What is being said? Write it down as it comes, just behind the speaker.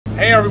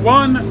Hey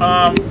everyone,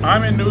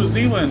 I'm in New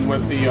Zealand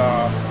with the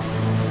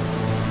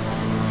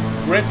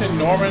Britain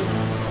Norman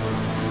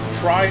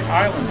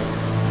Trislander,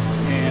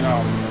 and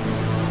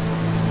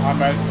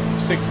I'm at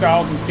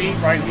 6,000 feet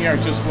right here. I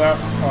just left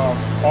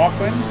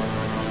Auckland,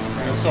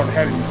 and I started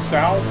heading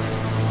south.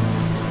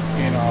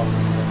 And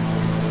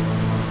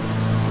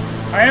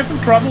I had some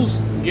troubles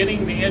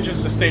getting the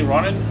engines to stay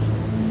running,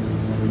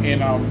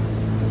 and I'm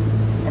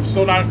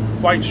still not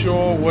quite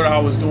sure what I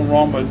was doing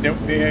wrong, but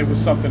there was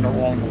something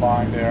along the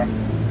line there.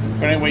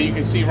 But anyway, you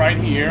can see right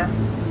here.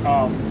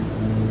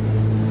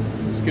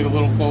 Let's get a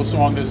little closer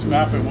on this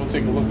map, and we'll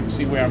take a look and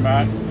see where I'm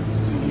at.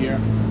 See here.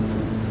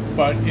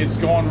 But it's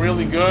going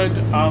really good.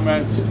 I'm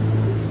at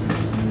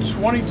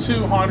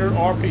 2,200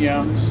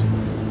 RPMs.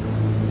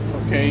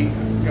 Okay,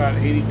 got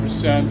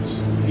 80%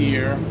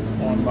 here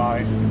on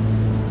my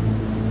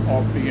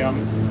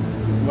RPM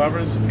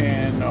levers,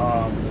 and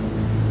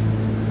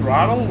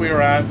throttle,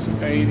 we're at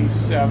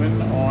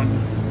 87 on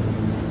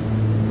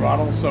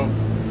throttle. So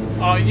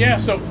yeah,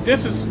 so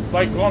this is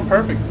like going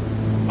perfect.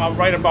 I'm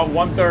right about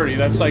 130.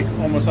 That's like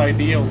almost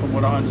ideal from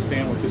what I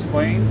understand with this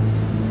plane.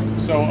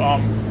 So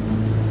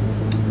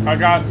I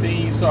got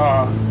these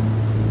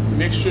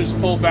mixtures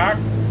pulled back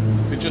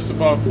to just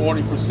above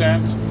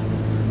 40%,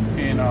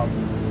 and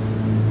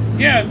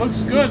yeah, it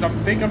looks good. I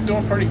think I'm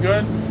doing pretty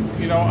good.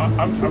 You know,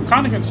 I'm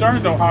kind of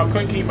concerned though how I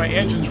couldn't keep my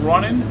engines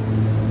running.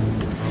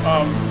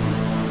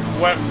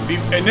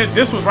 And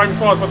this was right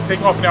before I was about to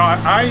take off. Now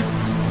I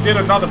did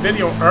another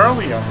video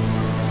earlier,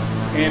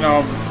 and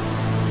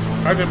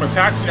I did my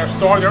taxi. I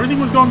started. Everything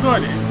was going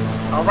good.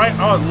 All right,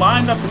 I was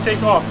lined up to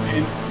take off,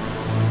 and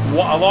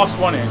I lost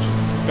one engine.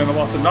 Then I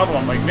lost another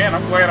one. I'm like, man,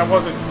 I'm glad I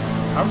wasn't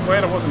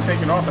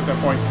taking off at that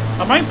point.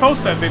 I might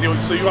post that video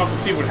so you all can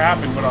see what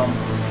happened. But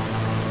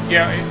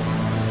yeah,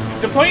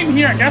 the plane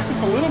here, I guess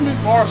it's a little bit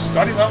more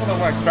study level than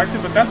what I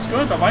expected, but that's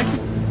good. I like it,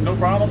 no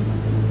problem.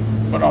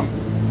 But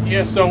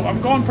yeah, so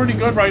I'm going pretty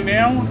good right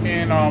now,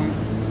 and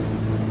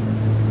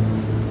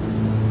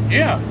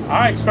yeah,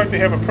 I expect to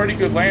have a pretty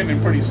good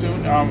landing pretty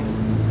soon.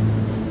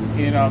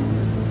 Yeah,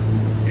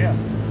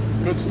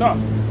 good stuff.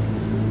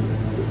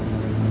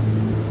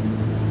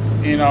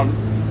 And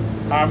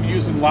I'm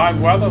using live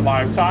weather,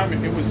 live time.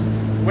 It was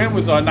wind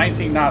was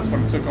 19 knots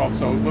when it took off,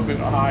 so a little bit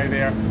high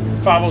there.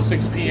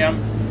 5:06 p.m.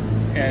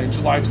 and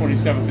July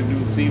 27th in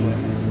New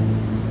Zealand.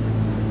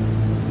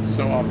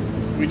 So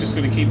we're just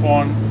going to keep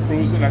on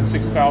cruising at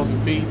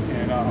 6,000 feet,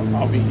 and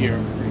I'll be here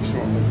pretty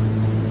shortly.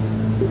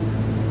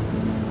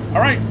 All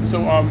right,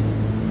 so I'm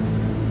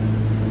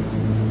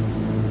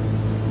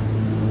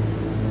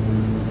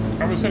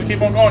just going to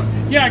keep on going.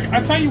 Yeah,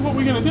 I tell you what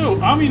we're going to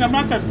do. I mean, I'm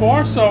not that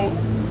far, so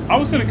I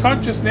was going to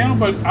cut just now,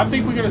 but I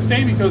think we're going to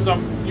stay because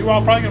you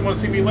all probably going to want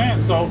to see me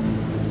land. So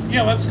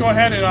yeah, let's go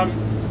ahead and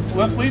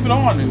let's leave it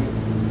on, and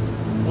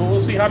we'll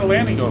see how the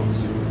landing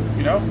goes.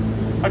 You know,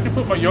 I can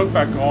put my yoke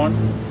back on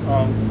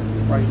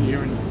right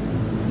here, and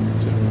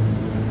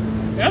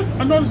yeah,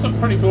 I noticed something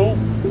pretty cool.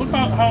 Look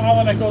how all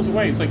of that goes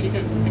away. It's like it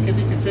can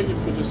be configured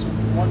for just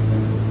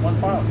one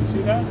file. You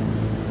see that?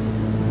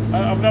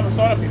 I've never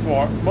saw that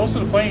before. Most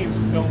of the planes,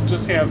 they'll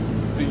just have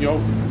the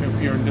yoke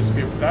appear and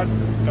disappear. But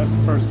that's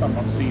the first time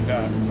I've seen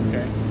that.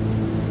 Okay.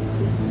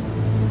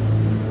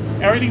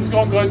 Everything's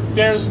going good.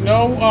 There's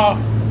no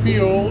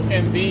fuel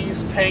in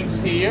these tanks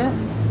here.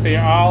 They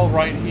are all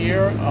right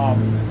here,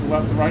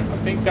 left and right. I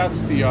think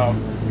that's the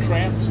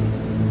auxiliary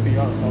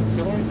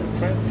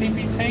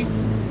TP tank.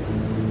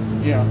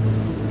 Yeah,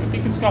 I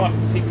think it's called a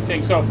TP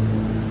tank. So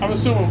I'm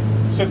assuming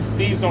since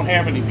these don't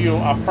have any fuel,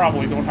 I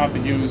probably don't have to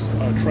use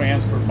a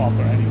transfer pump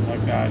or anything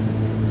like that.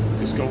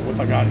 Just go with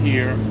what I got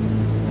here.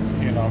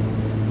 You know,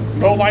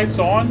 no lights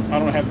on. I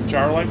don't have the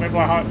gyro light. Maybe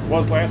I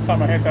was last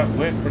time. I had that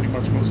lit pretty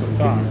much most of the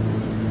time.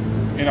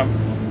 You know,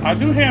 I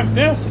do have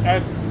this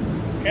at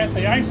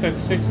anti-ice at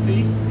 60.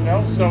 You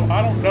know, so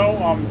I don't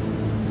know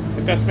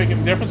if that's making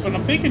a difference. But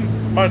I'm thinking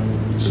about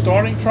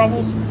starting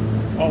troubles.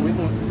 Oh,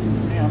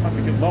 man, I'm about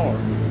to get lower.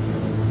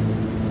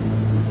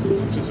 Is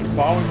it just a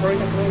cloud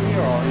break up over here?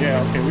 Or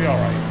yeah, okay, we all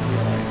right.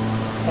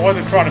 I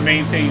wanted to try to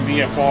maintain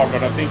VFR,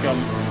 but I think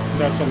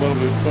that's a little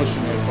bit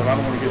pushing it. But I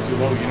don't want to get too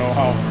low. You know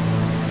how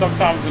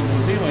sometimes in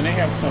New Zealand they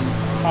have some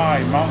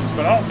high mountains,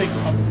 but I don't think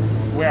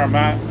where I'm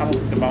at, I don't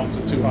think the mountains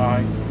are too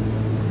high.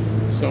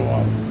 So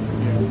yeah.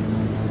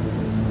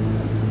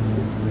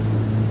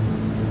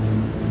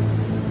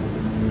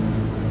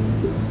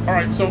 All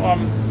right, so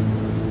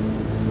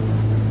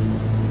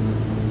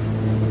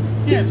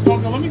yeah, it's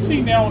going good. Let me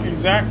see now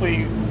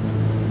exactly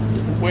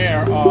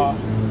where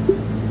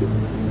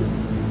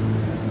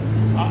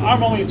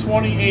I'm only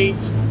 28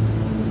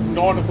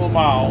 nautical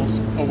miles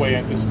away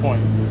at this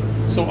point.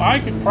 So I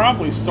could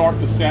probably start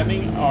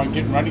descending or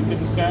getting ready to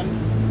descend.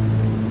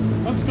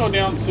 Let's go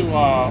down to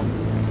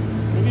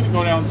we're gonna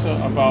go down to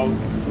about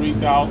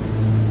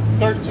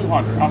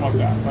 3,200. How about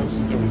that? Let's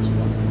do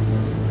 3,200.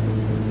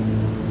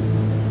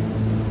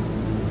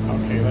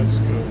 Okay, that's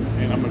good.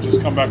 And I'm gonna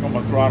just come back on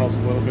my throttles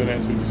a little bit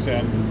as we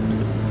descend.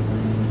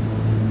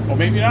 Or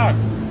maybe not.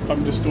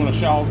 I'm just doing a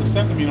shallow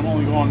descent. I mean, I'm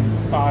only going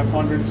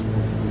 500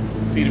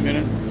 feet a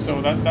minute,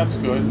 so that's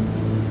good. I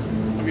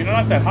mean, they're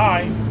not that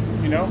high,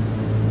 you know.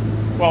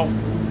 Well,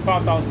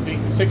 5,000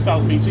 feet,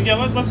 6,000 feet. So yeah,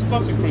 let's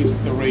increase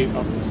the rate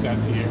of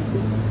descent here.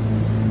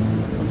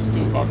 Let's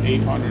do about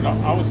 800.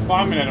 I was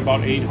climbing at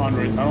about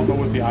 800. I don't know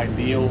what the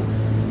ideal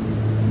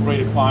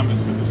rate of climb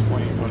is for this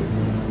plane, but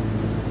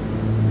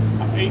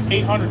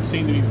 800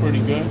 seemed to be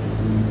pretty good.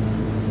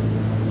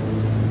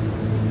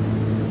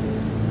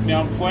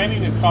 Now I'm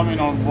planning to come in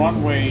on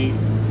runway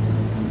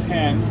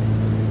 10.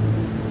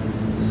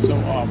 So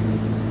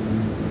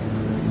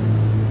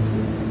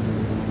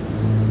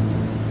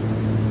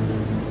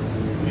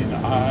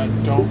I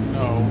don't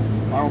know.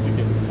 I don't think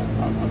there's a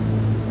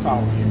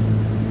tower here.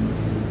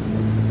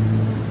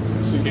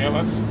 So yeah,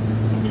 I'm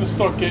gonna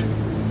start getting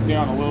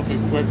down a little bit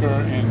quicker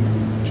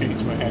and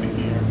change my heading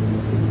here.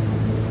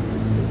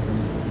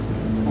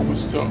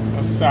 Almost to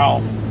a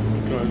south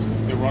because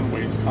the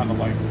runway is kind of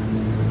like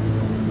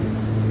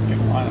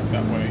gonna line up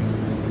that way.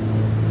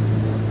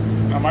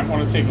 And I might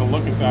want to take a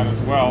look at that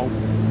as well.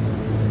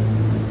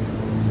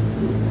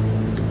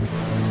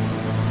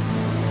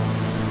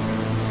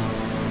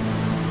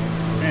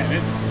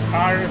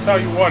 I tell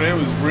you what, it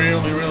was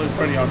really, really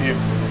pretty out here.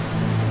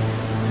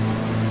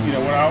 You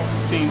know, without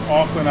seeing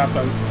Auckland after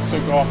I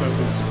took off, it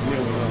was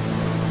really, really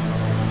good.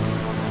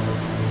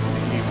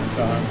 In the evening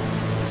time.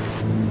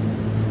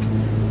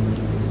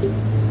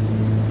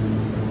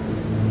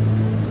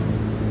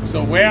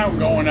 So where I'm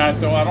going at,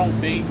 though, I don't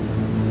think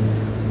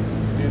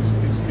it's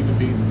going to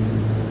be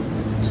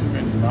too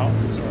many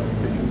mountains or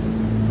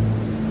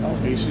anything.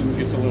 Elevation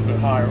gets a little bit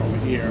higher over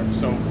here,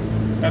 so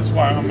that's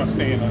why I'm going to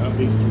stay in at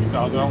least 3,000.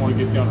 I don't want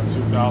to get down to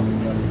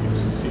 2,000 yet,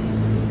 because you see,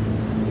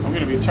 I'm going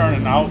to be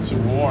turning out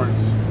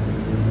towards,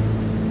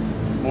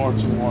 more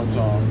towards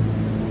the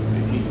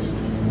east.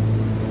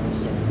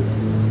 So,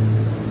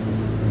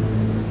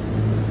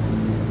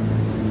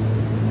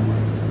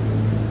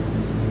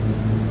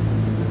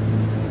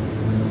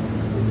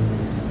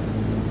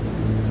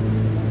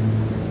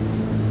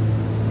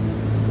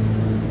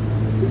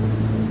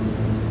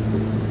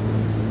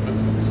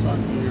 let's get the sun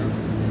here.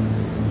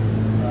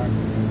 Back.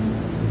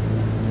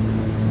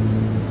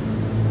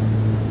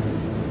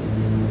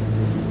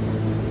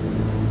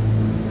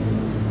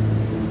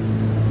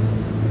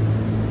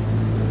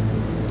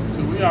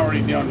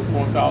 Already down to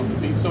 4,000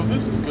 feet, so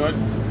this is good.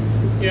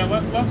 Yeah,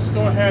 let's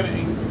go ahead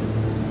and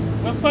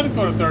let's let it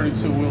go to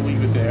 32. We'll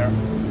leave it there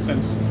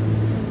since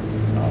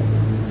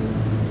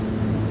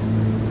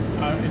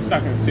it's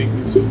not going to take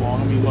me too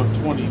long. I mean, look,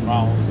 20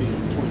 miles here,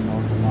 20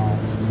 nautical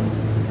miles. So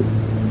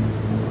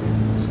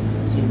let's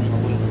zoom in a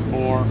little bit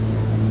more,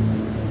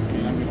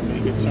 and I'm going to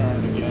make a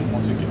turn again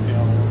once I get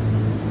down a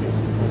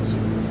little closer.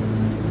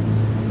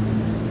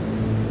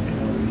 And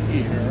over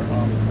here.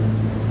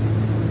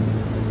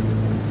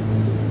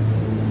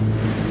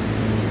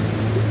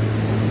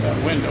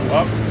 Window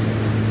up.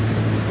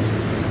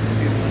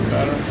 See a little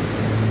better.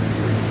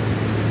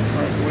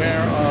 Right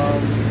where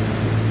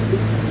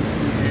is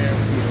the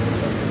airfield?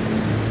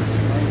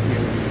 Right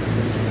here.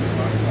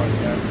 Not quite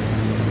yet.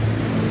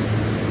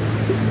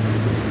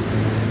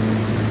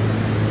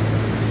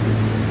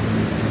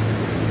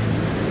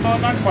 Oh,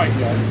 not quite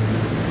yet.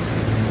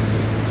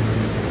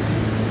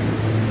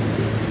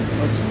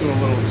 Let's do a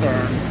little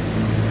turn.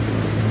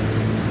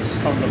 Just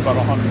come to about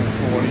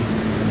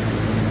 140.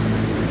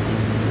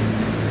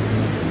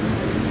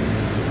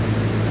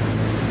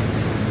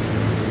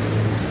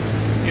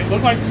 It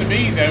looked like to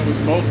me that it was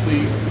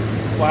mostly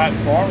flat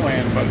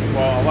farmland, but,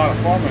 well, a lot of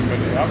farmland, but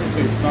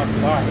obviously it's not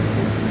flat,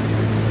 it's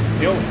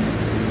hilly.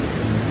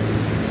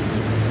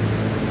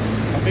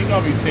 I think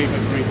I'll be safe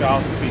at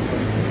 3,000 feet, but,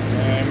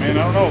 man,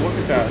 I don't know, look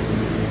at that.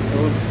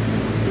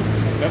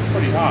 That's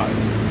pretty high.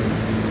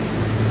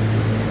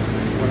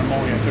 When I'm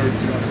only at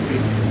 3,200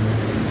 feet.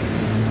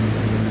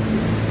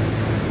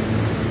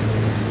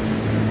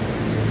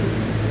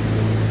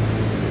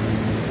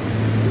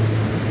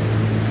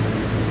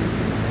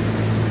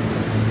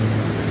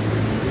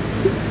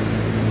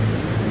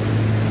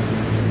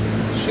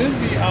 Should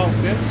be out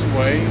this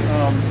way.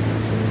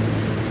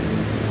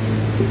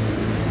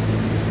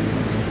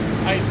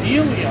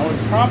 Ideally, I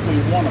would probably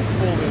want to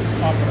pull this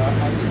up, but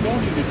I still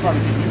need to try to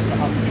get used to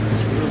how to get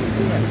this really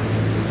quick.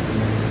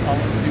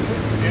 Let's see, what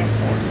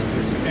airport is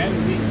this?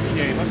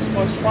 NZTA.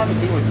 Let's try to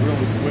do it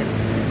really quick.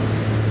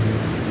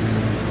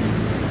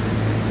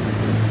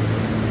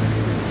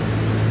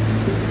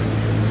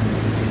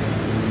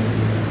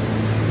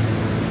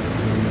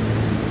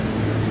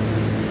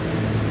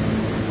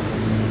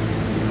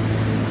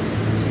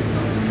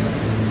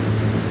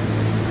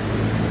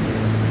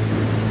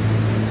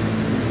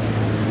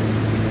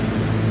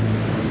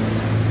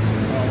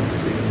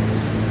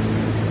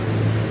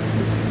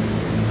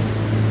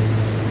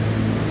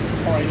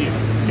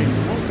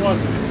 What was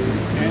it? It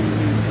was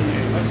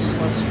NZTA.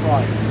 Let's try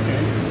it,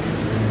 okay?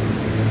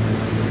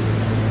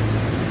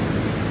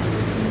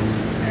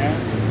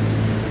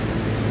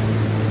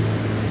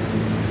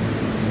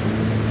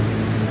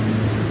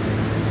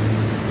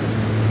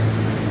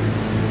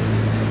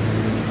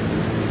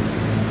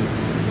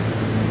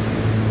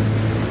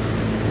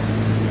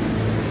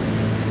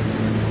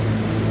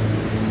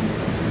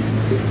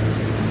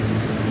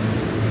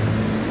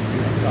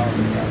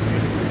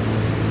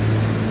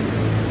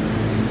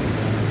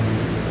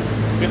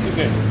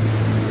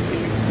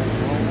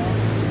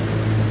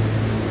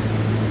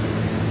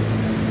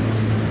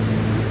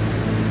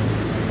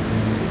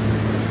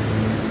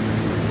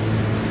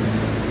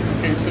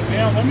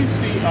 let me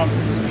see.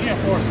 Yeah,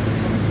 Forrest.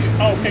 Let me see.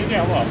 Oh, okay,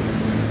 yeah, look.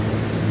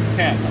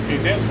 10. Okay,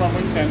 there's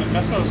runway 10.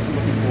 That's what I was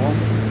looking for.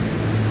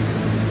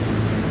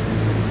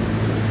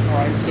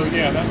 Alright, so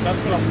yeah,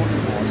 that's what I'm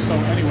looking for. So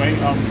anyway,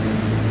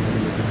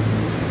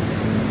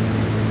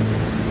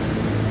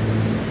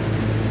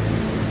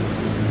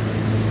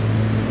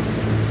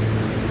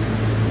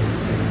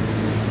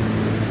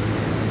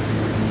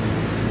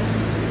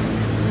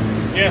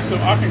 yeah, so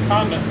I can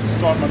kind of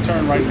start my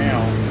turn right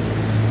now.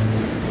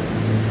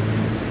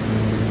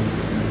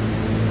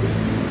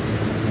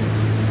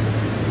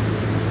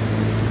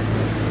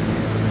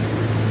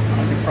 I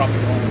can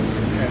probably always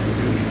have to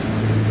do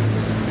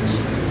this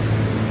mission.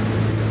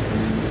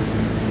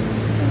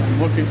 And I'm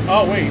looking.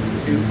 Oh wait,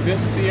 is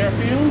this the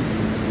airfield?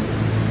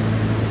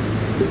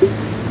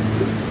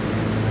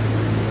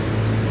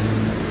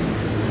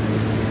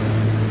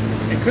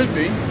 It could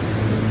be.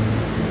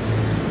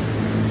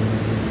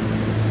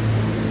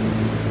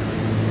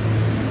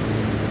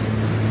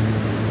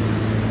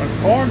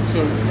 According to,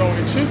 no,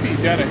 it should be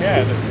dead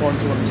ahead according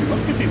to what I'm seeing.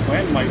 Let's get these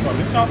landing lights on.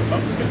 It's out,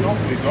 it's getting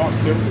awfully dark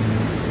too.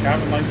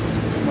 Cabin lights, let's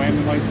put some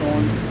landing lights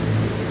on.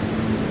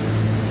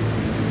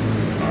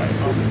 Alright,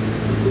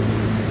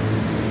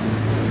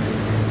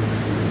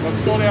 let's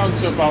go down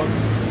to about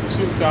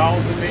 2,000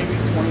 maybe,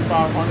 2,500.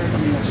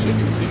 I mean, I should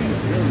be seeing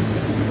it really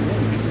soon. We're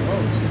really getting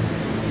close.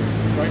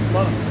 Right in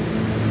front of me.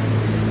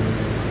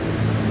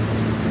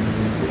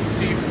 You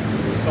see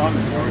the sun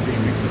already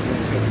makes it a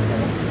little bit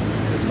more.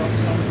 This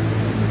sun.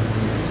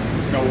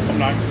 No, I'm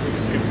not.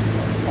 It's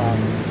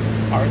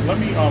all right. Let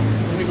me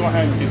go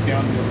ahead and get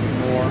down a little bit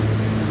more.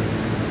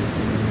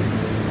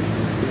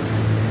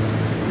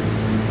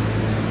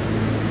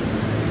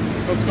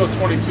 Let's go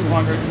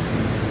 2,200.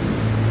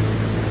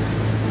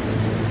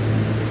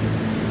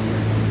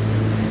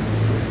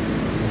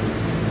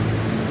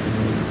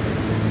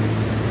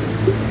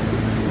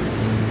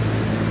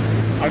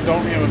 I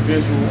don't have a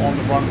visual on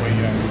the runway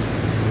yet.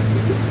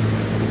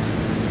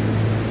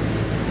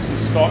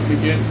 It's starting to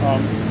get a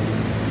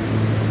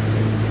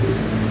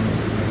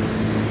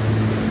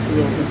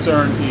little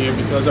concerned here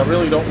because I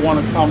really don't want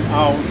to come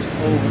out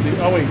over the.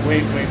 Oh wait, what do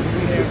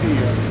we have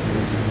here?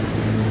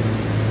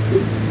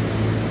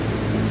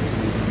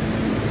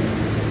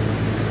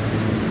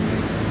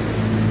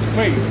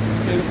 Wait,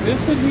 is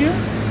this in here? I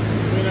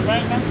mean, am I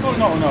not? Oh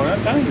no,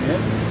 that ain't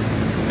it.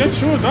 That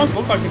sure does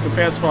look like it could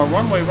pass for our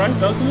runway, right?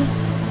 Doesn't it?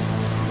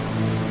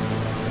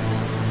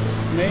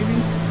 Maybe.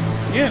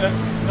 Yeah.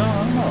 No, I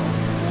don't know.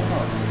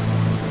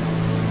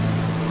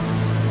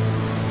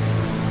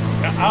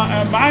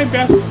 My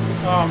best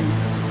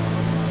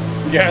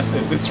guess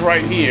is it's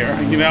right here,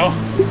 you know?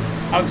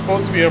 I'm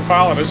supposed to be a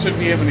pilot. I shouldn't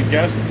be able to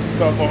guess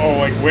stuff. Oh,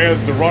 like,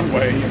 where's the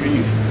runway? I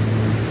mean,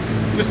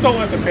 just don't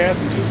let the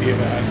passengers hear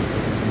that.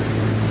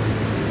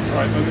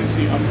 Alright, let me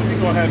see. Let me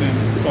go ahead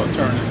and start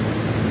turning.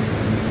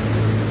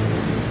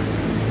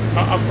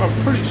 I'm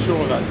pretty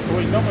sure that...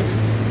 Wait, nobody...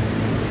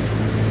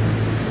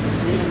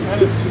 I mean, I'm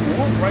headed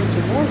right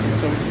towards it,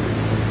 so...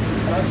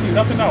 I see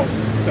nothing else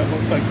that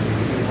looks like the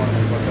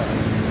runway like that.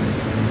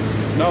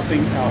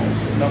 Nothing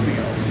else. I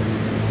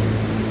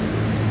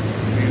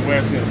mean,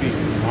 where's it going to be? In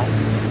the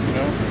mountains, you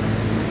know?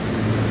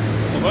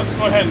 So let's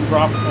go ahead and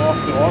drop off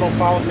the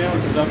autopilot now,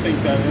 because I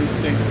think that is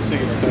safe to say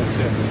that that's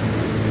it.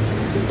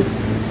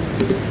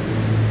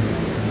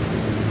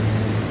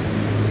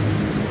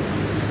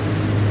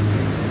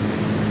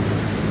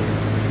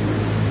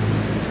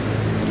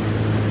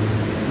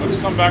 Let's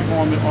come back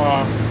on the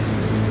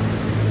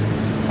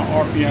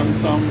RPM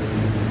some.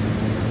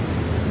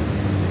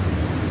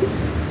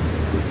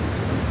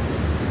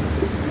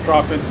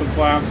 Drop in some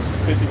flaps,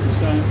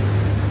 50%.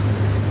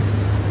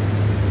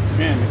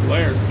 Man, the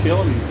glare's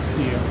killing me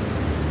here.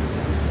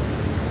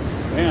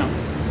 Damn.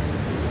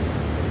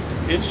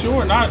 It's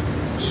sure not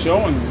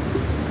showing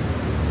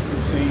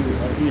the same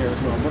right here is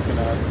what I'm looking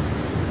at.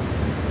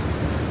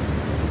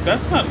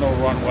 That's not no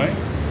runway.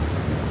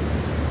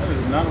 That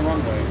is not a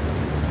runway.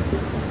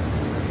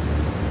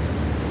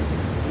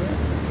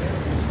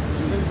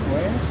 Is it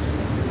grass?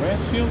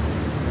 Grass field?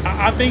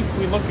 I think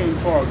we're looking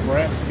for a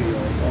grass field.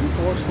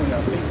 Unfortunately,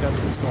 I think that's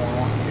what's going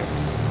on here.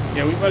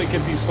 Yeah, we better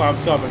get these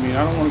flaps up. I mean,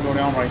 I don't want to go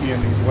down right here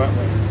in these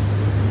wetlands.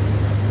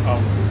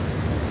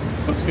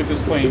 Let's get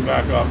this plane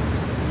back up.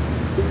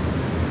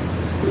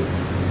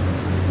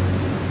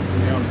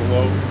 Down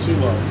below, too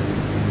low.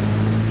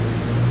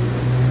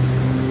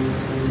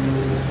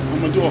 I'm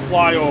going to do a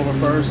flyover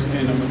first,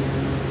 and I'm going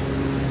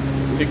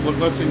to take a look.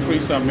 Let's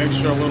increase our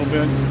mixture a little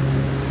bit.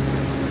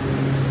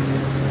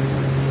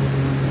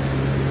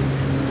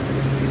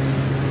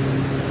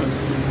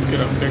 Get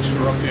a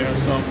picture up there,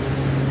 so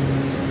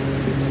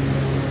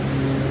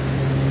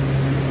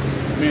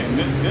man,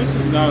 this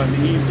is not an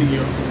easy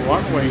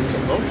runway to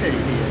locate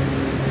here.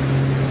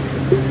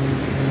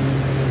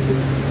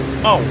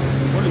 Oh,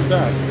 what is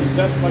that? Is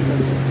that like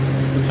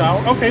a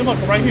tower? Okay, look,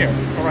 right here.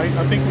 All right,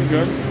 I think we're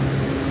good.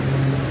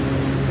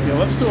 Yeah,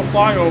 let's do a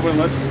flyover and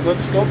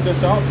let's scope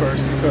this out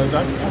first because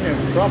I'm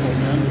having trouble,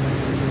 man.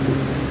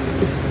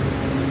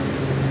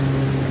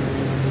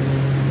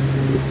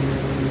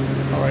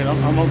 Alright,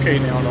 I'm okay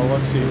now though.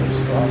 Let's see. Let's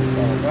go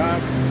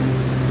back.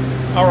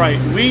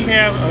 Alright, we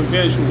have a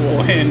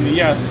visual, and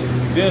yes,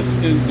 this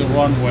is the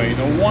runway.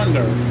 No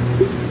wonder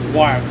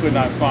why I could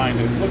not find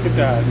it. Look at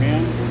that,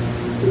 man.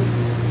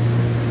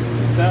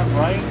 Is that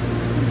right?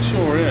 It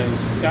sure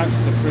is. That's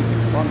the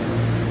freaking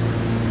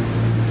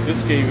runway.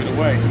 This gave it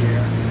away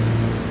here.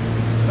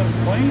 Is that a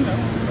plane? I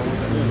don't know what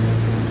that is.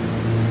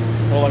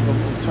 Or like a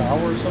little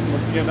tower or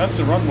something. Yeah, that's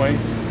the runway.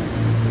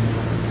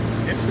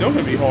 It's still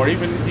gonna be hard,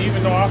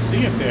 even though I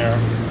see it there. I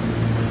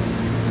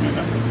mean,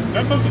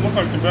 that doesn't look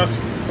like the best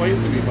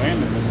place to be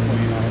landing this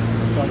plane on.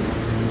 I'll tell you.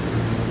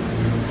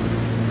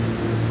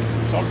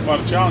 Talk about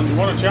a challenge. You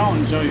want a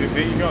challenge? There you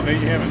go. There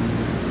you have it.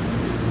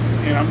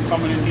 And I'm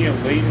coming in here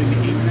late in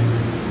the evening.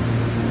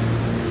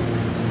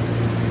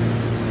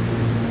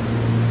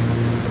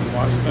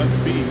 Watch that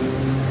speed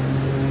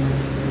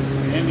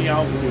and the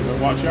altitude. I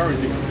watch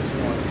everything at this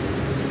point.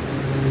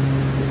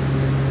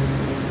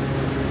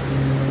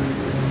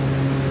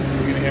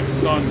 We're gonna have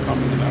sun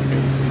coming in our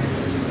face here.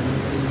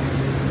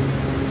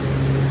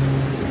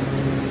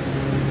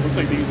 Looks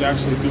like these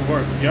actually do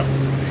work. Yep,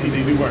 they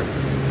do work.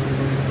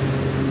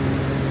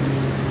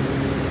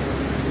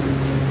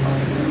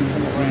 Alright, let me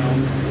come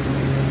around.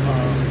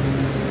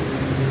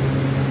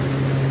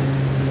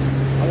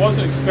 I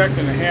wasn't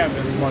expecting to have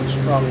this much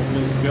trouble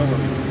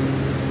visibility here.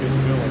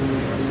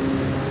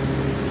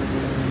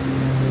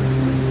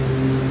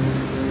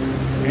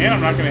 And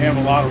I'm not going to have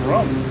a lot of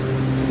room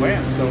to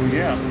land, so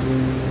yeah.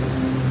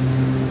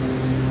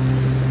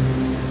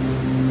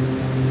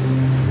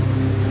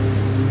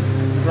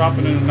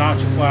 Dropping in a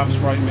notch of flaps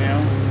right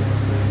now.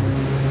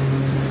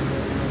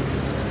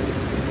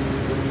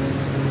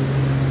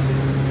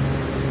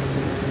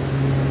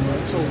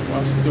 Let's hope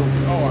I still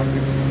can. Oh, I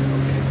can see.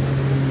 Okay.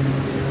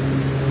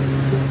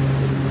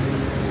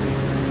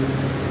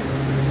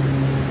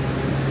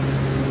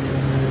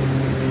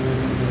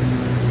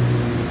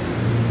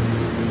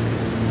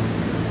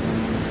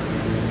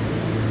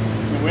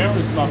 Where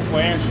is my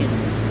flashing?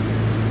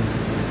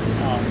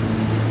 Oh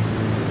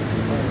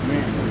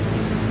man.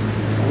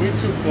 Are we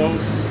too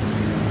close?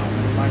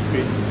 Might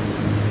be.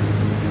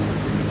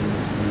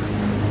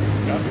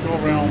 Got to go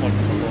around, look,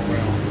 we'll go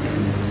around. Okay,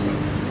 so.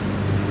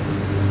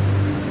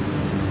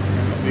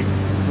 I think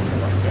it's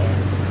looking like that.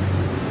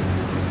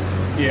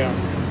 Yeah,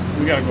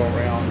 we gotta go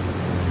around.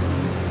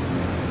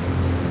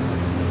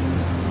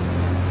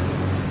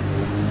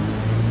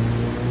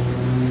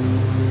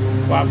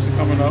 Flaps are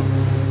coming up.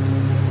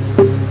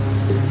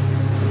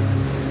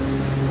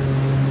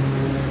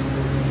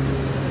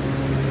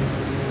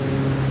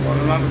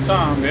 Running out of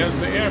time. There's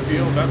the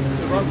airfield. That's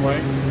the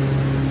runway.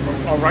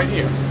 Oh, right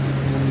here.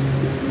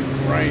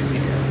 Right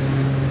here.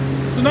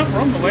 There's enough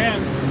room to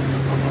land.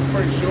 I'm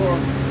pretty sure.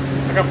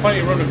 I got plenty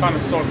of room to kind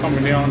of start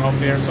coming down up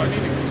there, so I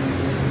need to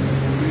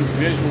use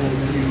visual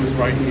cues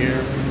right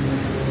here.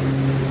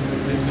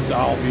 This is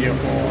all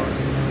VFR.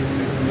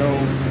 There's no,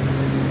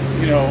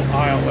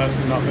 ILS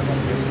and nothing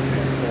like this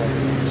airport.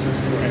 It's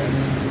just grass.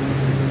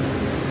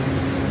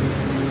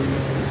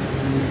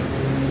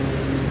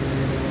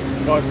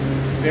 But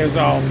there's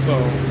also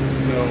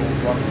no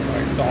running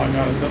lights. All I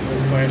got is that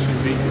little flashing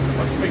beacon.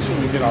 Let's make sure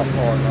we get out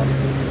far enough.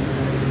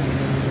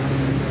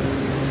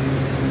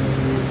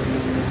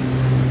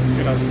 Let's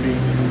get our speed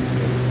down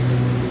too.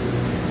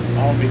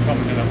 I'll be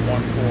coming in at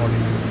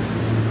 140.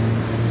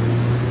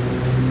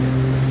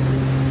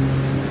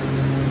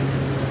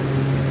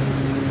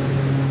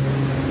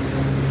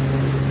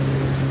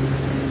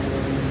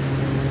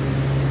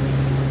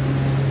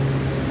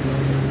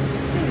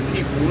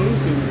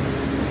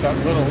 That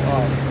little,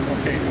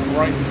 okay, I'm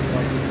right,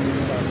 like,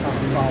 kind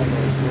of follow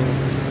those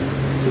rules.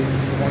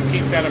 I want to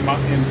keep that in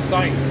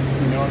sight,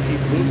 and keep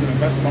losing it.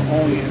 That's my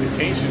only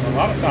indication. A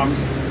lot of times,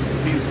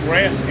 these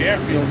grass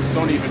airfields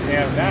don't even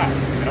have that,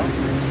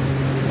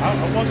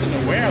 I wasn't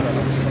aware that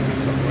I was going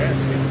into a grass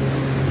field.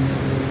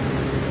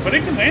 But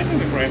it can land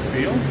in a grass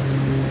field.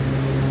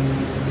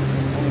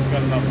 Always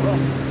got enough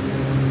room.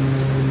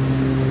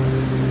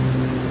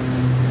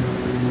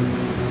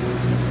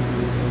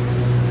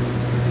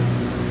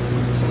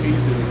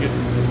 Easy to get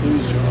to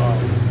lose your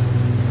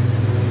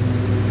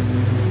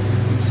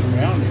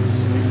surroundings,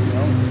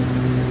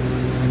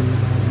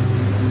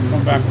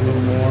 Come back a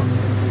little more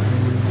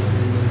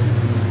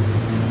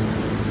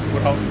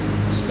without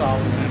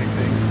stalling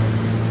anything.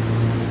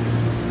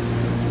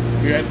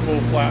 You're at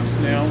full flaps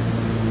now.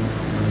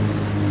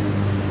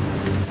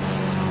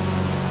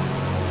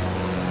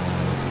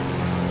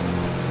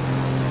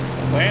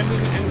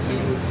 Landing into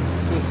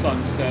the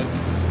sunset.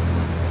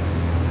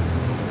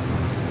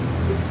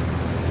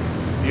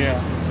 Yeah,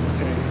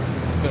 okay.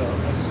 It's a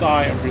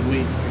sigh of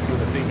relief because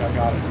I think I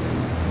got it.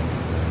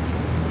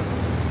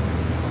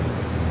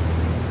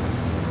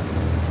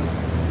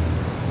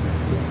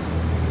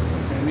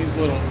 And these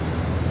will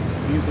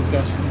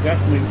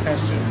definitely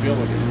test your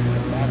ability in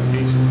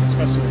navigation,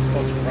 especially when it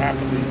starts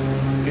rapidly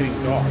getting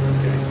dark,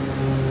 okay?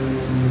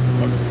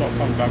 Let me start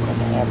coming back on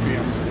the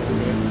RPMs a little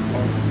bit,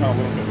 or not a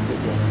little bit, a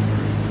good bit.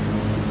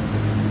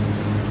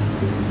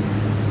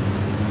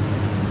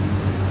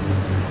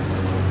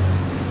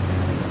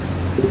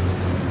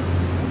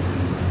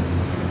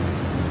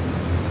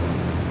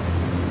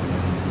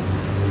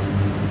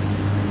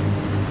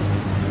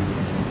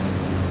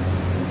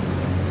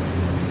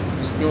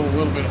 still a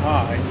little bit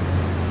high.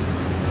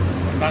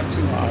 Not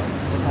too high,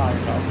 but high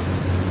enough.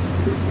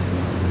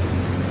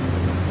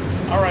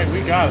 Alright, we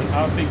got it.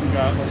 I think we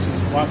got it. Let's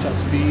just watch our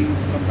speed.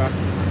 Come back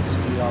to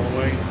speed all the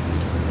way. I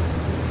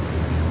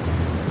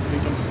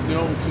think I'm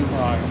still too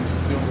high. I'm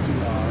still too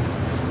high.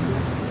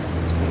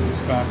 Let's pull this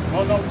back.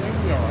 Oh no, maybe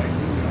we're alright.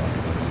 Maybe we're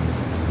alright.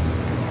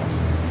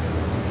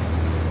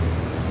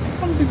 It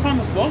comes in kind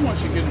of slow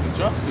once you get it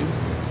adjusted.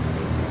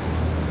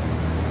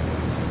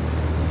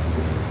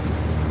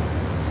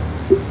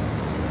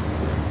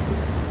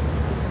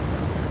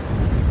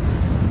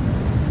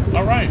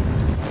 Alright.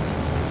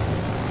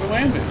 We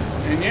landed.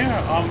 And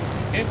yeah,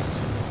 it's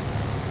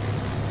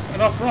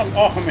enough room.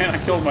 Oh man, I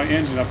killed my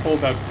engine. I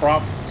pulled that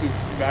prop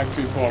back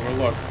too far, but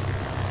look.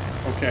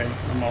 Okay,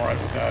 I'm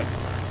alright with that.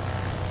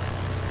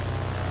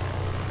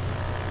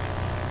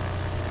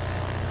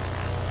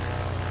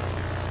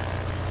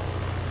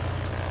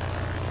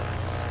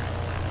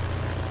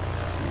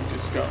 We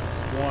just got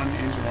one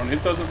engine on.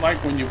 It doesn't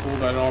like when you pull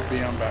that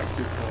RPM back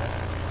too far.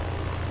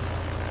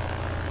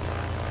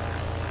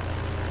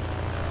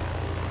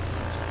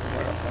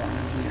 Right up on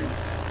in here.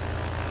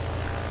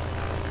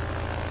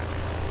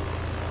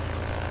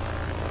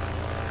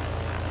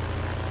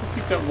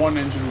 Keep that one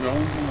engine going.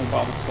 I'm going to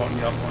bother starting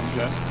the other one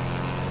yet.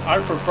 I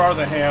prefer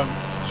to have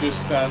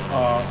just that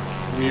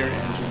rear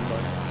engine,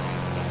 but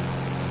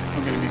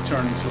I'm going to be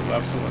turning to the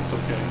left, so that's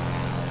okay.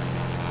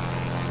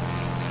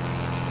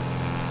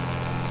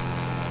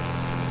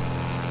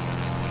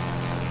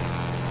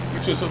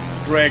 It's just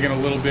dragging a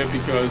little bit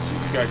because you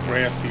got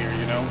grass here,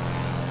 you know.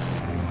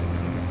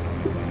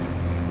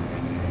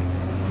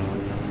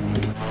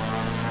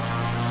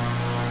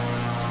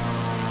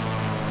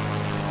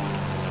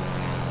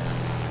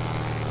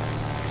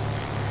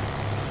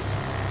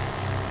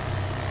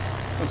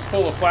 Let's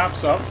pull the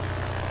flaps up.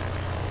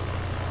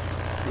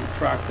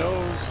 Retract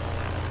those.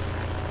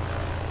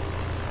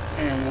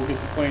 And we'll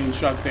get the plane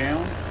shut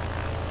down.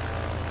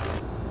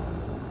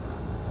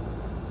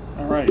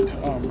 Alright,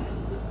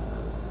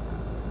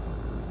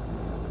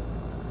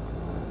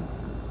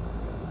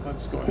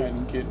 let's go ahead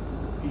and get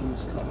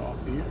these cut off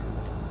here.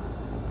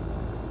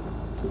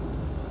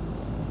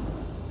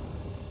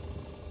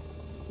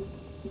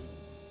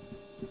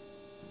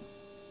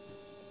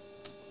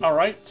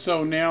 Alright,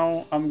 so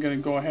now I'm going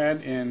to go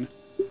ahead and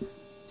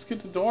let's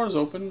get the doors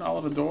open, all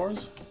of the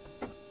doors.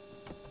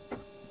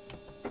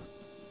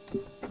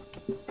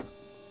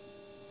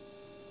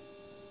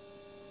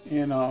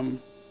 And I'll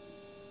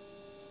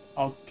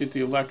get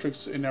the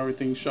electrics and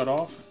everything shut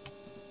off.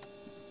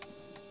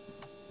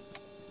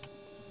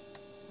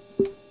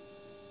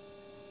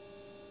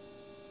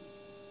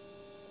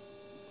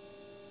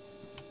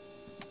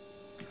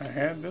 I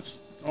had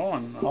this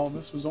on, all of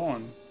this was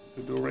on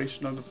the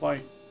duration of the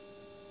flight.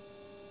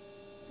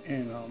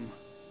 And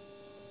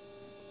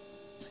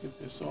let's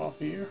get this off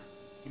here.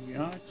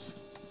 Avionics.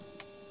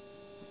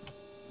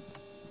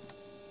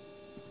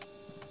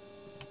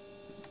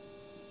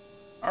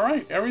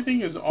 Alright,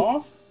 everything is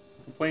off.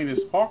 The plane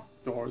is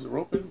parked, doors are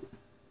open.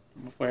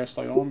 Put my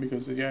flashlight on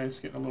because yeah, it's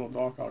getting a little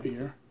dark out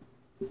here.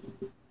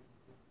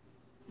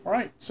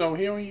 Alright, so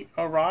here we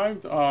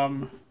arrived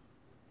at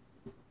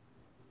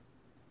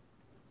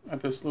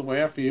this little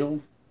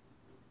airfield.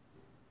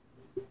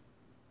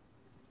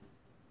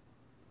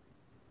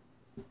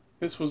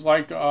 This was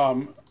like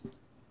a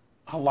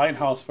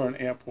lighthouse for an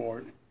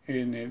airport,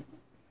 and it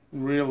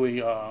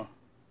really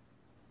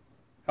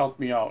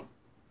helped me out.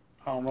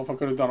 I don't know if I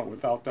could have done it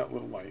without that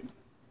little light.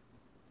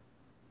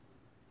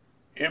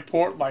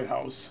 Airport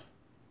lighthouse.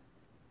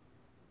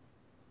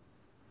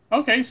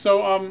 Okay,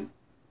 so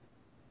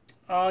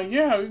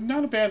yeah,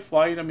 not a bad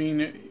flight. I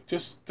mean,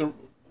 just the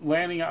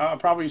landing. I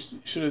probably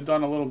should have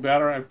done a little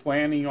better at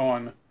planning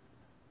on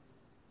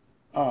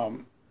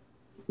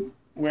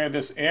where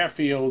this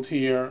airfield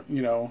here,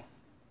 you know,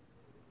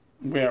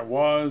 where it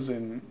was,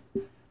 and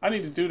I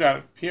need to do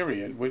that,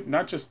 period, with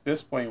not just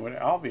this plane, with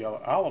all the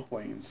other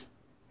planes,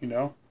 you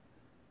know.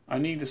 I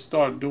need to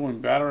start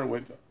doing better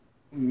with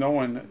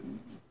knowing,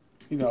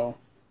 you know,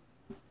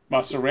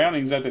 my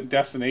surroundings at the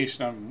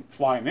destination I'm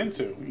flying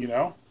into, you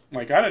know.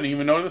 Like, I didn't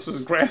even know this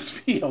was a grass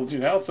field, you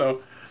know,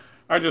 so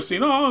I just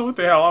seen, oh, what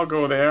the hell, I'll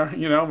go there,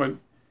 you know, but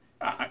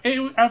I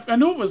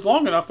knew it was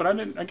long enough, but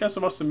I guess I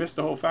must have missed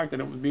the whole fact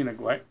that it was being a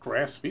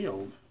grass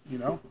field, you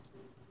know.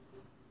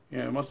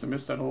 Yeah, I must have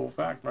missed that whole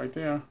fact right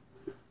there.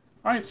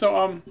 Alright,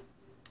 so,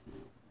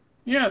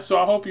 yeah, so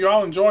I hope you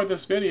all enjoyed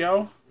this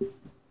video.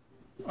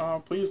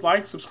 Please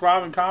like,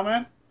 subscribe, and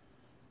comment.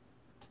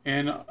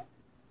 And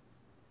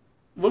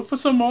look for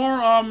some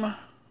more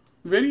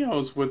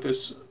videos with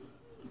this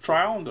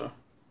Trislander.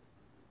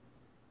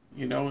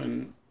 You know,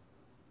 and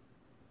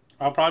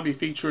I'll probably be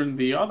featuring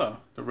the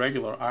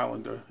regular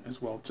Islander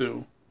as well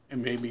too.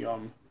 And maybe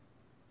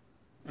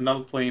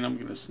another plane I'm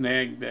gonna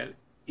snag, that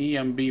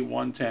EMB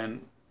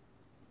 110.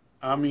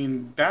 I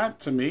mean, that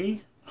to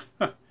me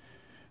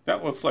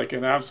that looks like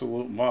an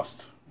absolute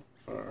must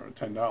for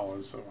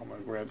 $10, so I'm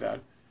gonna grab that.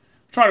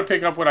 Try to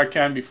pick up what I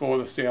can before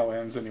the sale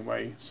ends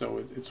anyway,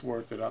 so it's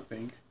worth it, I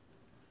think.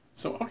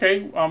 So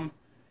okay,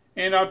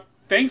 And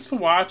thanks for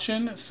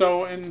watching.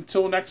 So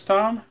until next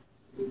time,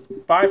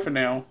 bye for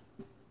now.